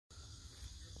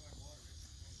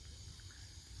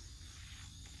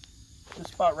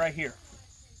spot right here.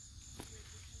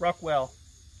 Rockwell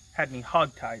had me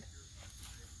hogtied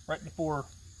right before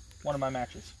one of my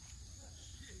matches.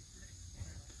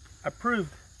 I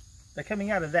proved that coming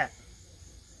out of that,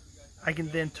 I can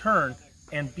then turn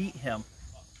and beat him.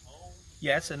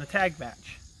 Yes, in a tag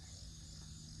match,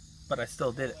 but I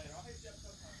still did it.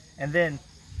 And then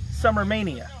Summer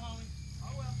Mania,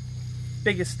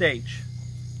 biggest stage,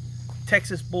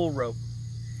 Texas Bull Rope,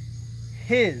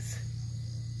 his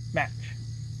match,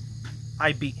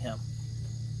 I beat him,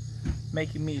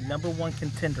 making me #1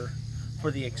 contender for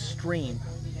the Extreme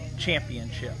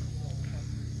Championship.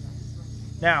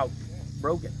 Now,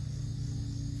 Brogan,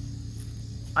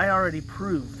 I already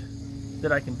proved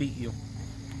that I can beat you.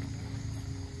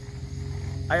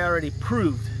 I already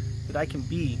proved that I can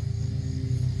be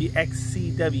the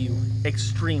XCW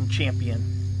Extreme Champion.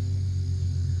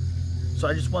 So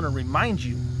I just want to remind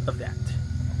you of that.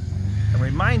 And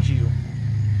remind you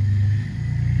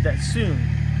that soon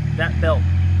that belt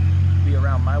will be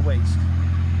around my waist.